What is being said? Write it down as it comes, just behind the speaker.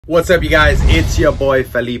What's up, you guys? It's your boy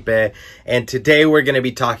Felipe, and today we're going to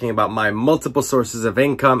be talking about my multiple sources of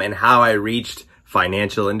income and how I reached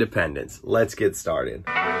financial independence. Let's get started.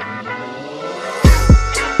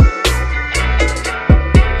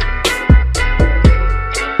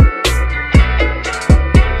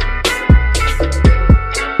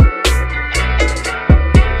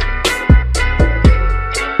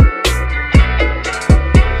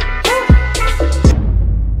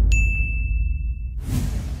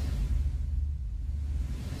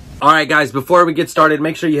 Alright guys, before we get started,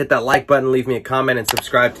 make sure you hit that like button, leave me a comment, and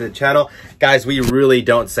subscribe to the channel. Guys, we really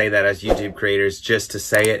don't say that as YouTube creators just to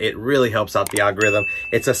say it. It really helps out the algorithm.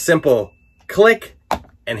 It's a simple click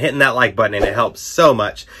and hitting that like button, and it helps so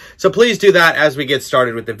much. So please do that as we get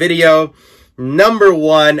started with the video. Number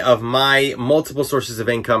one of my multiple sources of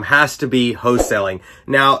income has to be wholesaling.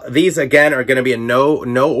 Now, these again are going to be in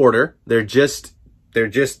no order. They're just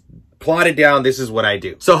plotted down. This is what I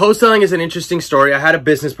do. So wholesaling is an interesting story. I had a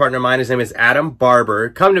business partner of mine, his name is Adam Barber,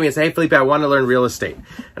 come to me and say, "Hey Felipe, I want to learn real estate."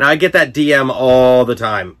 And I get that DM all the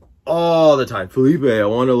time. "Felipe, I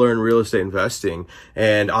want to learn real estate investing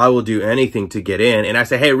and I will do anything to get in." And I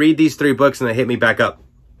say, "Hey, read these 3 books," and they hit me back up.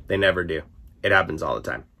 They never do. It happens all the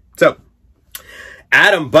time. So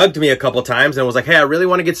Adam bugged me a couple times and was like, "Hey, I really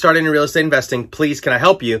want to get started in real estate investing. Please, can I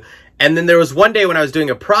help you?" And then there was one day when I was doing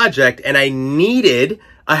a project and I needed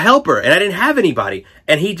a helper and I didn't have anybody.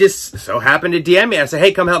 And he just so happened to DM me. I said,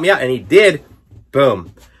 "Hey, come help me out." And he did.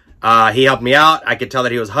 Boom. He helped me out. I could tell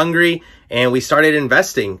that he was hungry, and we started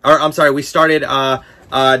investing. We started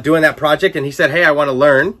doing that project, and he said, "Hey, I want to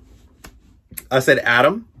learn." I said,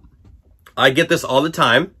 "Adam, I get this all the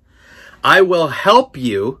time. I will help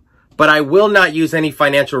you, but I will not use any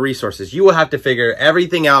financial resources. You will have to figure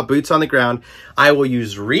everything out, boots on the ground. I will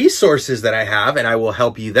use resources that I have, and I will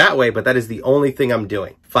help you that way, but that is the only thing I'm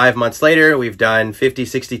doing." 5 months later, we've done $50,000,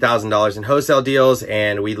 $60,000 in wholesale deals,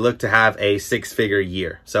 and we look to have a 6-figure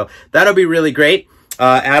year. So that'll be really great.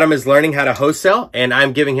 Adam is learning how to wholesale, and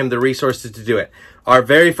I'm giving him the resources to do it. Our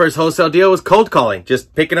very first wholesale deal was cold calling,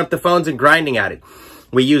 just picking up the phones and grinding at it.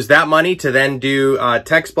 We used that money to then do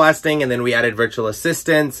text blasting, and then we added virtual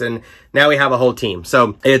assistants, and now we have a whole team.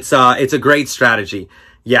 So it's a great strategy.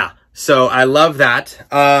 Yeah, so I love that.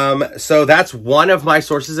 So that's one of my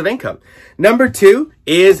sources of income. Number 2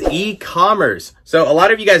 is e-commerce. So a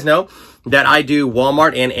lot of you guys know that I do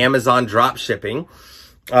Walmart and Amazon drop shipping.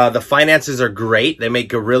 The finances are great. They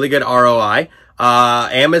make a really good ROI.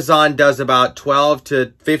 Amazon does about 12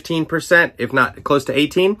 to 15%, if not close to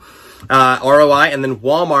 18. ROI, and then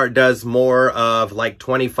Walmart does more of like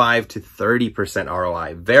 25 to 30%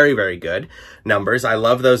 ROI. Very, very good numbers. I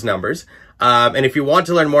love those numbers. And if you want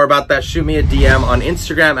to learn more about that, shoot me a DM on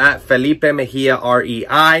Instagram at Felipe Mejia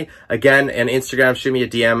REI. Again, on Instagram, shoot me a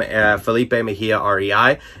DM Felipe Mejia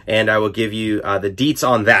REI, and I will give you the deets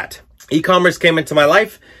on that. E-commerce came into my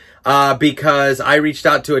life because I reached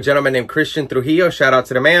out to a gentleman named Christian Trujillo. Shout out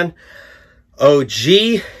to the man,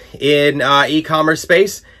 OG in e-commerce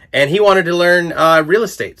space. And he wanted to learn real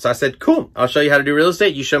estate. So I said, "Cool, I'll show you how to do real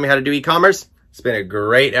estate. You show me how to do e-commerce." It's been a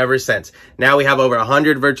great ever since. Now we have over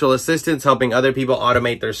 100 virtual assistants helping other people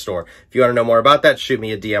automate their store. If you want to know more about that, shoot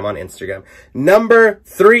me a DM on Instagram. Number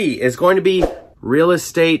 3 is going to be real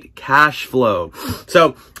estate cash flow.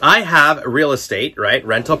 So I have real estate, right?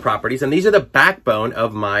 Rental properties. And these are the backbone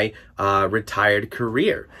of my retired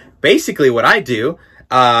career. Basically what I do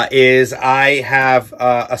is I have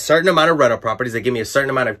a certain amount of rental properties that give me a certain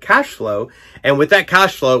amount of cash flow. And with that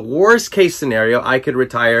cash flow, worst case scenario, I could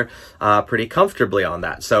retire pretty comfortably on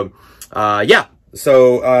that. So, yeah.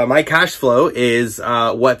 So my cash flow is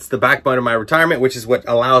what's the backbone of my retirement, which is what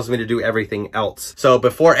allows me to do everything else. So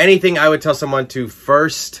before anything, I would tell someone to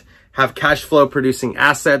first have cash flow producing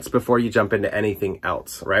assets before you jump into anything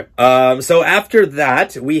else, right? So after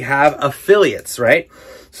that, we have affiliates, right?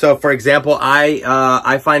 So for example,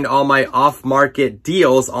 I find all my off-market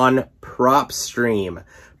deals on PropStream.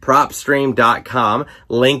 PropStream.com,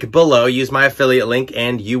 link below. Use my affiliate link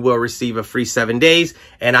and you will receive a free 7 days,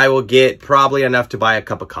 and I will get probably enough to buy a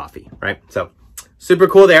cup of coffee, right? So super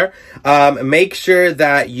cool there. Make sure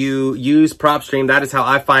that you use PropStream. That is how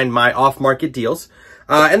I find my off-market deals.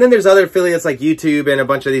 And then there's other affiliates like YouTube and a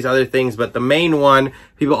bunch of these other things, but the main one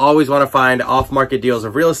people always want to find off-market deals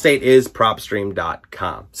of real estate is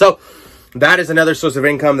PropStream.com. So that is another source of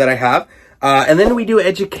income that I have. And then we do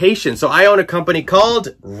education. So I own a company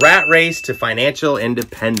called Rat Race to Financial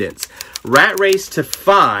Independence. Rat Race to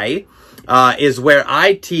Fi is where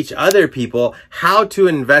I teach other people how to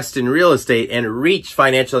invest in real estate and reach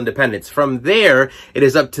financial independence. From there, it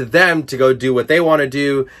is up to them to go do what they want to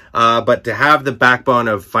do. But to have the backbone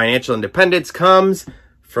of financial independence comes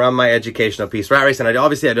from my educational piece, Rat Race. And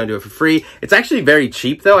obviously I don't do it for free. It's actually very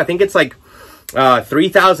cheap though. I think it's like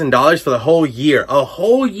 $3,000 for the whole year. A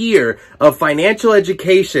whole year of financial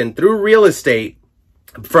education through real estate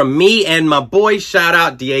from me and my boy, shout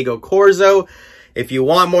out Diego Corzo. If you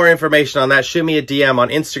want more information on that, shoot me a DM on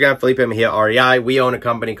Instagram, Felipe Mejia REI. We own a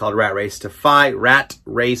company called Rat Race to Fi,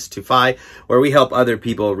 where we help other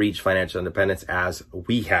people reach financial independence as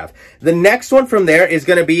we have. The next one from there is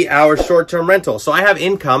going to be our short-term rental. So I have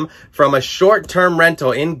income from a short-term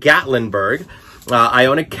rental in Gatlinburg. I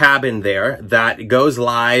own a cabin there that goes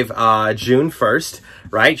live June 1st,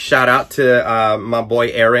 right? Shout out to my boy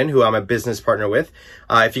Aaron, who I'm a business partner with.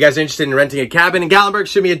 If you guys are interested in renting a cabin in Gatlinburg,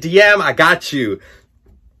 shoot me a DM. I got you.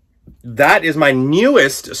 That is my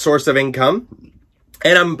newest source of income.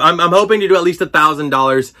 And I'm hoping to do at least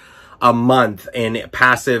 $1,000 a month in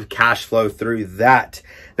passive cash flow through that.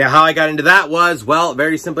 Now, how I got into that was, well,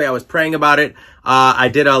 very simply, I was praying about it. I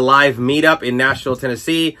did a live meetup in Nashville,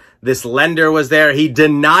 Tennessee. This lender was there. He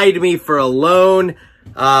denied me for a loan,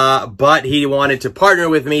 but he wanted to partner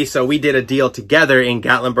with me. So we did a deal together in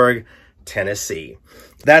Gatlinburg, Tennessee.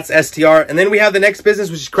 That's STR. And then we have the next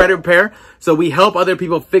business, which is credit repair. So we help other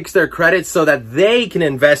people fix their credit so that they can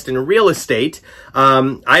invest in real estate.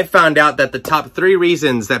 I found out that the top 3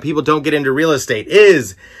 reasons that people don't get into real estate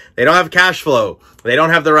is they don't have cash flow, they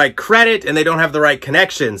don't have the right credit, and they don't have the right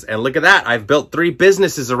connections. And look at that. I've built 3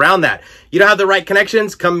 businesses around that. You don't have the right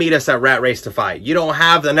connections? Come meet us at Rat Race to Fi. You don't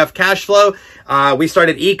have enough cash flow? We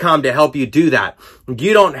started e-com to help you do that.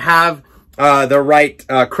 You don't have the right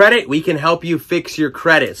credit? We can help you fix your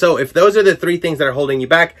credit. So if those are the 3 things that are holding you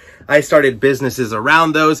back, I started businesses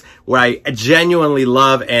around those where I genuinely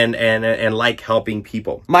love and like helping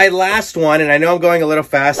people. My last one, and I know I'm going a little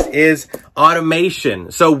fast, is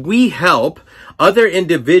automation. So we help other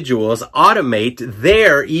individuals automate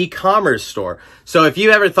their e-commerce store. So if you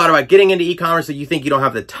ever thought about getting into e-commerce and you think you don't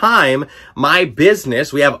have the time, my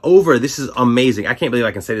business, we have this is amazing. I can't believe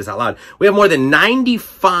I can say this out loud. We have more than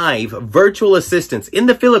 95 virtual assistants in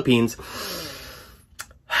the Philippines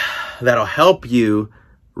that'll help you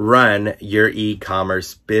run your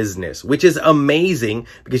e-commerce business, which is amazing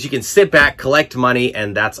because you can sit back, collect money,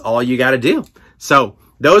 and that's all you got to do. So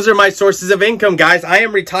those are my sources of income, guys. I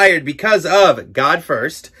am retired because of God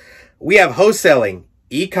First. We have wholesaling,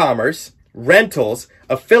 e-commerce, rentals,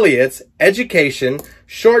 affiliates, education,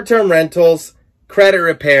 short-term rentals, credit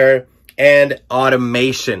repair, and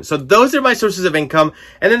automation. So those are my sources of income.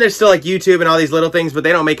 And then there's still like YouTube and all these little things, but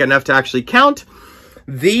they don't make enough to actually count.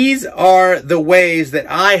 These are the ways that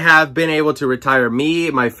I have been able to retire me,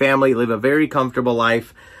 my family, live a very comfortable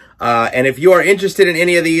life. And if you are interested in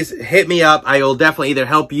any of these, hit me up. I will definitely either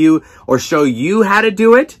help you or show you how to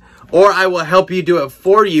do it, or I will help you do it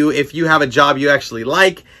for you if you have a job you actually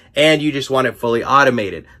like and you just want it fully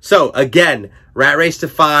automated. So again, Rat Race to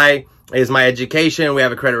Fi is my education. We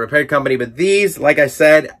have a credit repair company, but these, like I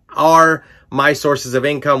said, are my sources of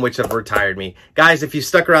income, which have retired me. Guys, if you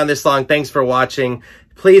stuck around this long, thanks for watching.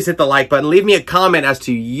 Please hit the like button. Leave me a comment as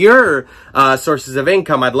to your sources of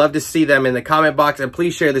income. I'd love to see them in the comment box. And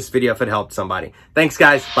please share this video if it helped somebody. Thanks,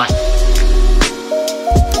 guys. Bye.